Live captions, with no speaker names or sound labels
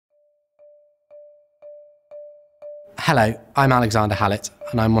Hello, I'm Alexander Hallett,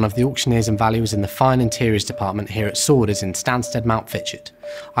 and I'm one of the auctioneers and valuers in the Fine Interiors department here at Saunders in Stansted, Mount Fitchett.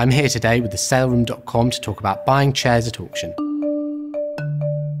 I'm here today with the saleroom.com to talk about buying chairs at auction.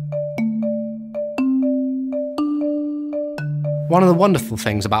 One of the wonderful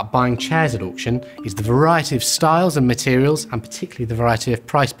things about buying chairs at auction is the variety of styles and materials, and particularly the variety of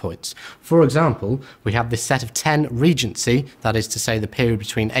price points. For example, we have this set of 10 Regency, that is to say the period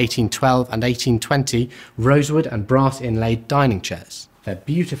between 1812 and 1820, rosewood and brass inlaid dining chairs. They're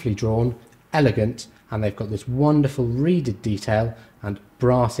beautifully drawn, elegant, and they've got this wonderful reeded detail and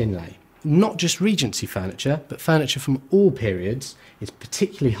brass inlay. Not just Regency furniture, but furniture from all periods is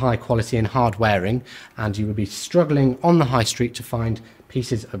particularly high quality and hard wearing, and you will be struggling on the high street to find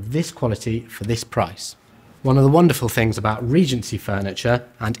pieces of this quality for this price. One of the wonderful things about Regency furniture,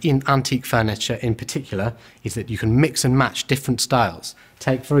 and in antique furniture in particular, is that you can mix and match different styles.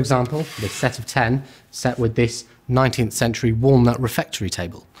 Take, for example, this set of 10 set with this 19th century walnut refectory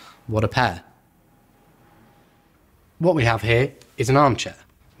table. What a pair. What we have here is an armchair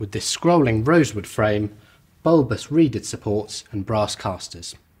with this scrolling rosewood frame, bulbous reeded supports and brass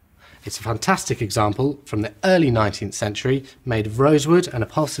casters. It's a fantastic example from the early 19th century, made of rosewood and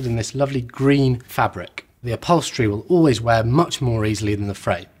upholstered in this lovely green fabric. The upholstery will always wear much more easily than the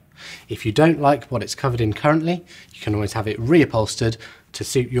frame. If you don't like what it's covered in currently, you can always have it reupholstered to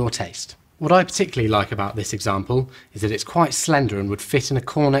suit your taste. What I particularly like about this example is that it's quite slender and would fit in a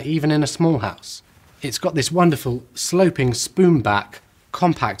corner even in a small house. It's got this wonderful sloping spoon back,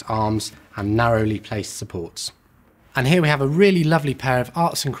 compact arms and narrowly placed supports. And here we have a really lovely pair of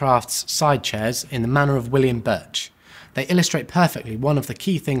arts and crafts side chairs in the manner of William Birch. They illustrate perfectly one of the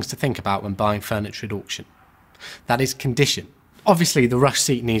key things to think about when buying furniture at auction. That is condition. Obviously the rush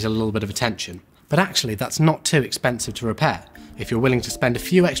seat needs a little bit of attention, but actually that's not too expensive to repair. If you're willing to spend a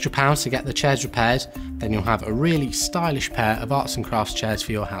few extra pounds to get the chairs repaired, then you'll have a really stylish pair of arts and crafts chairs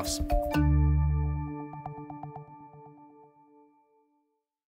for your house.